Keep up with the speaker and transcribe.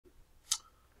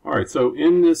Alright, so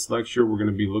in this lecture we're going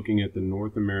to be looking at the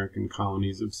North American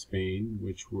colonies of Spain,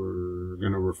 which we're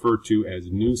going to refer to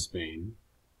as New Spain.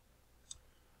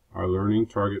 Our learning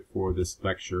target for this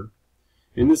lecture.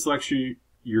 In this lecture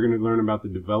you're going to learn about the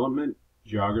development,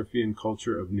 geography, and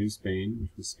culture of New Spain,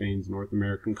 which was Spain's North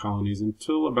American colonies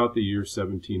until about the year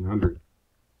 1700.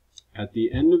 At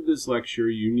the end of this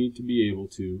lecture you need to be able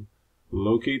to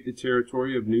locate the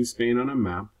territory of New Spain on a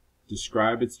map,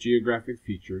 describe its geographic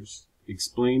features,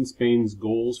 explain Spain's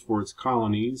goals for its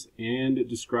colonies, and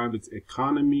describe its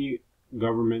economy,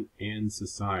 government, and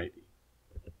society.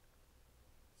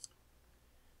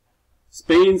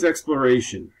 Spain's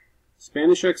exploration.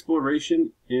 Spanish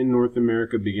exploration in North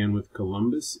America began with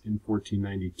Columbus in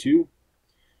 1492.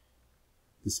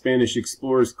 The Spanish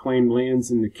explorers claimed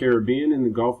lands in the Caribbean and the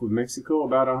Gulf of Mexico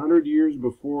about 100 years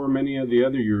before many of the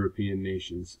other European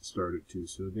nations started to,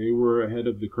 so they were ahead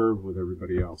of the curve with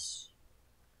everybody else.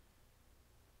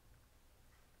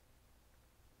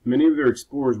 Many of their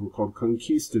explorers were called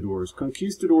conquistadors.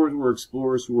 Conquistadors were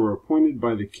explorers who were appointed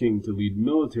by the king to lead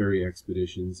military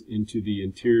expeditions into the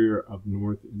interior of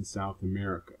North and South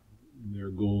America. Their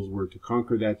goals were to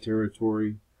conquer that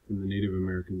territory from the Native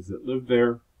Americans that lived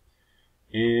there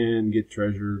and get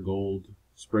treasure, gold,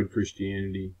 spread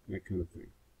Christianity, that kind of thing.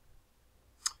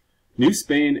 New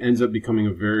Spain ends up becoming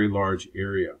a very large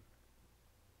area.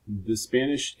 The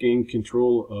Spanish gained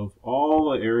control of all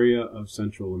the area of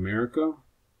Central America.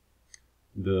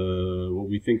 What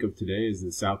we think of today is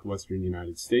the southwestern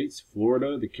United States,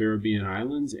 Florida, the Caribbean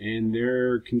islands, and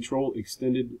their control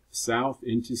extended south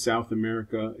into South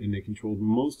America, and they controlled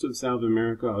most of South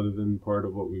America other than part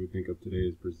of what we would think of today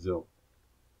as Brazil.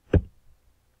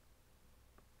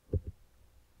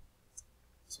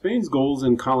 Spain's goals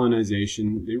in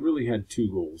colonization, they really had two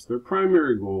goals. Their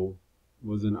primary goal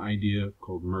was an idea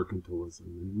called mercantilism.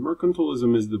 And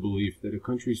mercantilism is the belief that a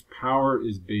country's power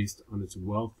is based on its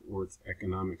wealth or its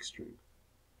economic strength.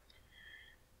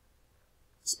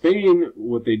 Spain,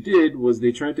 what they did was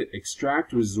they tried to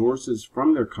extract resources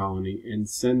from their colony and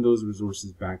send those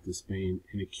resources back to Spain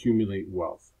and accumulate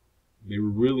wealth. They were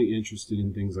really interested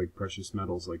in things like precious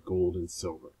metals like gold and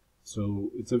silver.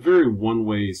 So it's a very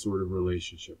one-way sort of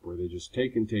relationship where they just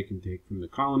take and take and take from the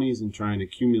colonies and try and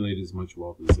accumulate as much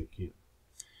wealth as they can.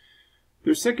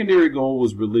 Their secondary goal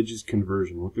was religious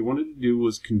conversion. What they wanted to do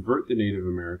was convert the Native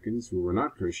Americans, who were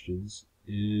not Christians,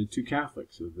 to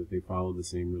Catholics so that they followed the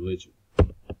same religion.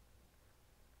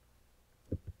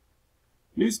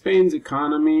 New Spain's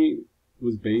economy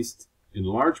was based in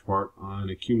large part on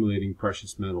accumulating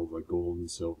precious metals like gold and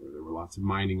silver. There were lots of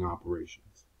mining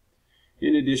operations.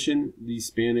 In addition, the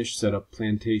Spanish set up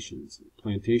plantations.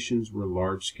 Plantations were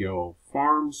large-scale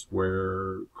farms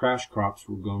where cash crops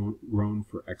were grown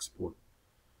for export.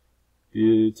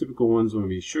 The typical ones would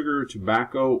be sugar,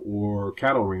 tobacco, or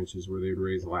cattle ranches where they would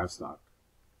raise livestock.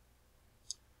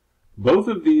 Both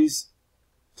of these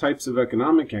types of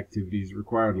economic activities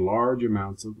required large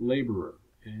amounts of labor,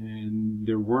 and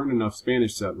there weren't enough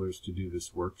Spanish settlers to do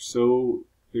this work, so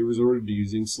they resorted to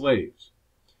using slaves.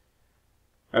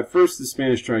 At first, the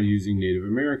Spanish tried using Native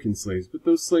American slaves, but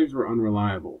those slaves were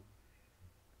unreliable.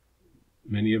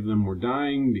 Many of them were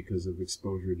dying because of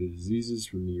exposure to diseases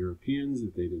from the Europeans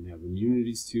that they didn't have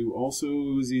immunities to. Also,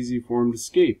 it was easy for them to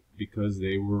escape because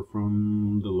they were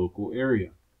from the local area.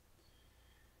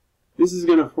 This is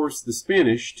going to force the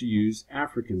Spanish to use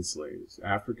African slaves.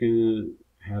 Africa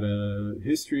had a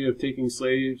history of taking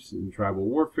slaves in tribal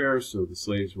warfare, so the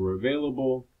slaves were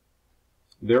available.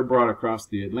 They're brought across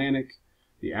the Atlantic.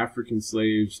 The African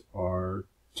slaves are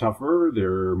tougher,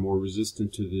 they're more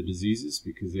resistant to the diseases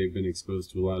because they've been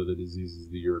exposed to a lot of the diseases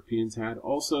the Europeans had.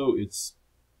 Also, it's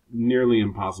nearly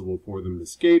impossible for them to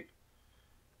escape.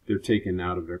 They're taken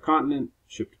out of their continent,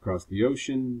 shipped across the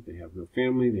ocean, they have no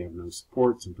family, they have no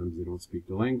support, sometimes they don't speak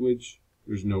the language.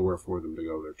 There's nowhere for them to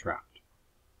go, they're trapped.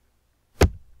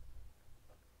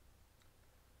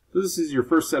 So this is your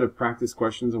first set of practice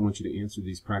questions. I want you to answer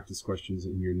these practice questions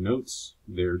in your notes.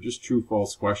 They're just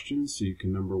true-false questions, so you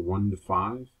can number 1 to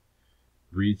 5.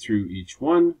 Read through each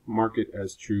one, mark it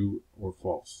as true or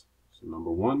false. So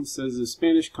number 1 says the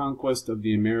Spanish conquest of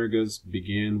the Americas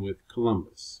began with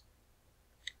Columbus.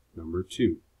 Number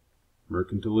 2,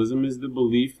 mercantilism is the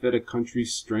belief that a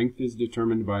country's strength is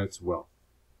determined by its wealth.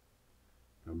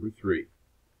 Number 3,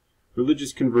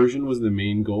 religious conversion was the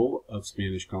main goal of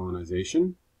Spanish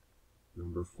colonization.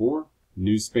 Number 4,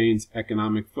 New Spain's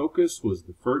economic focus was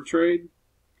the fur trade.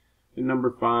 And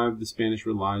number 5, the Spanish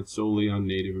relied solely on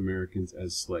Native Americans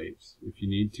as slaves. If you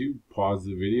need to, pause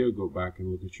the video, go back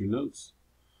and look at your notes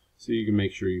so you can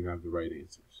make sure you have the right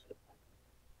answers.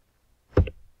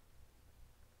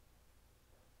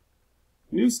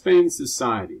 New Spain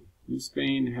society. New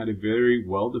Spain had a very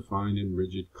well-defined and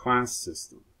rigid class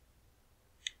system.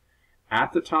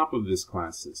 At the top of this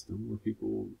class system were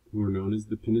people who were known as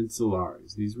the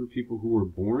Peninsulares. These were people who were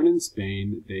born in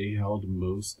Spain. They held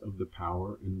most of the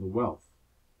power and the wealth.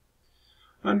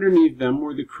 Underneath them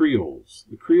were the Creoles.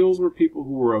 The Creoles were people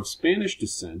who were of Spanish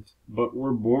descent, but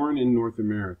were born in North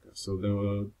America. So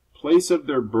the place of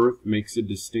their birth makes a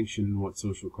distinction in what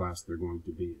social class they're going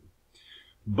to be in.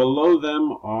 Below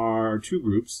them are two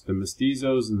groups, the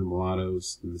Mestizos and the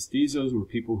Mulattoes. The Mestizos were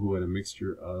people who had a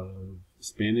mixture of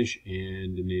Spanish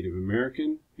and Native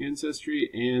American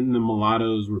ancestry, and the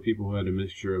Mulattoes were people who had a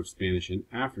mixture of Spanish and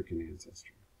African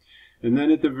ancestry. And then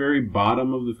at the very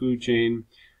bottom of the food chain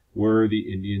were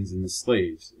the Indians and the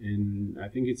slaves. And I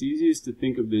think it's easiest to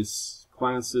think of this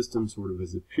class system sort of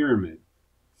as a pyramid,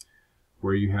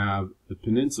 where you have the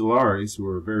Peninsulares, who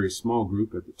are a very small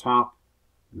group at the top,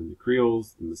 and then the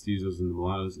Creoles, the Mestizos and the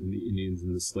Mulattoes, and the Indians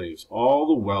and the slaves. All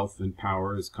the wealth and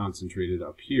power is concentrated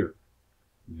up here.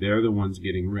 They're the ones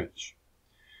getting rich.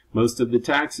 Most of the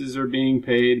taxes are being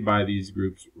paid by these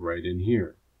groups right in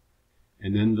here.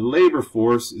 And then the labor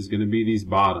force is going to be these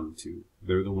bottom two.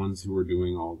 They're the ones who are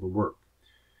doing all the work.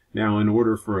 Now, in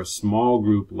order for a small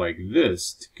group like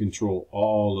this to control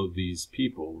all of these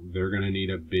people, they're going to need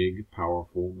a big,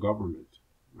 powerful government.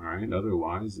 All right?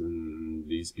 Otherwise,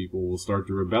 these people will start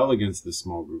to rebel against this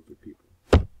small group of people.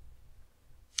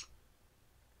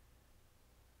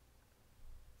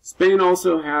 Spain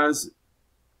also has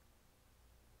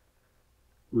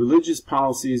religious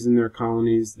policies in their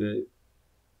colonies that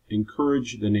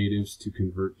encourage the natives to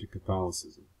convert to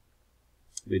Catholicism.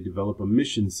 They develop a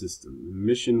mission system. The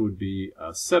mission would be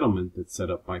a settlement that's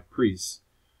set up by priests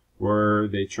where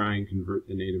they try and convert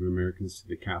the Native Americans to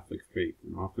the Catholic faith.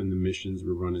 And often the missions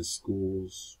were run as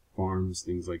schools, farms,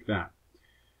 things like that.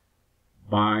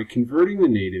 By converting the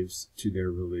natives to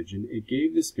their religion, it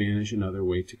gave the Spanish another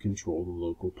way to control the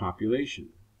local population.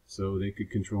 So they could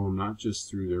control them not just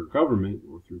through their government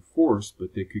or through force,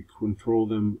 but they could control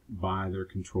them by their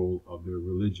control of their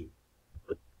religion.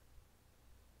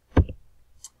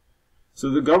 So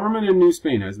the government in New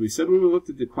Spain, as we said when we looked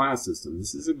at the class system,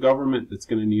 this is a government that's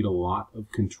going to need a lot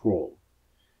of control.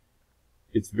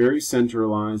 It's very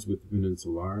centralized with the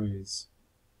Peninsulares.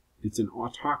 It's an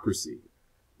autocracy.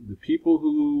 The people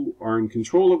who are in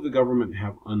control of the government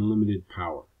have unlimited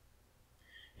power.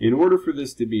 In order for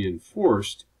this to be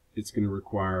enforced, it's going to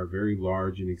require a very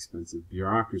large and expensive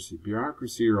bureaucracy.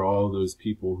 Bureaucracy are all those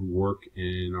people who work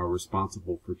and are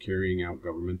responsible for carrying out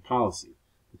government policy.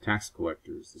 The tax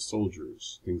collectors, the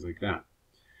soldiers, things like that.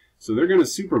 So they're going to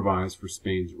supervise for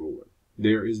Spain's ruler.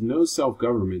 There is no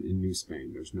self-government in New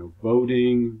Spain. There's no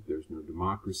voting, there's no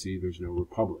democracy, there's no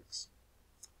republics.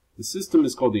 The system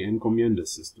is called the encomienda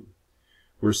system,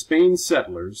 where Spain's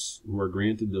settlers, who are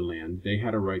granted the land, they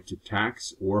had a right to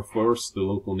tax or force the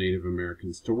local Native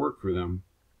Americans to work for them.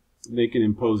 They can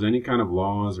impose any kind of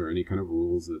laws or any kind of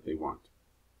rules that they want.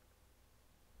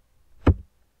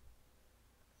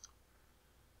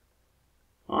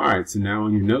 Alright, so now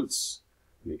in your notes,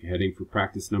 make a heading for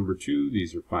practice number 2.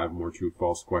 These are 5 more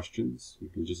true-false questions. You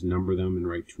can just number them and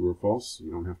write true or false.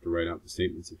 You don't have to write out the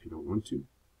statements if you don't want to.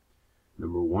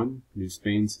 Number 1, New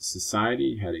Spain's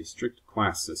society had a strict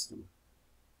class system.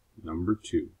 Number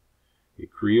 2, a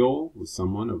Creole was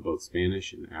someone of both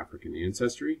Spanish and African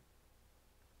ancestry.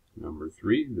 Number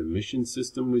 3, the mission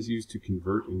system was used to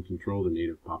convert and control the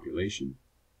native population.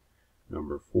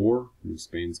 Number 4, New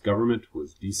Spain's government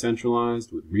was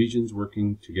decentralized with regions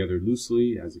working together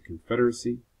loosely as a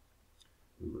confederacy.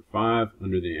 Number 5,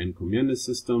 under the encomienda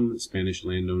system, Spanish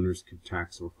landowners could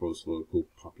tax or force local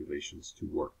populations to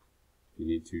work. If you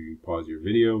need to pause your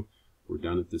video, we're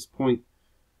done at this point.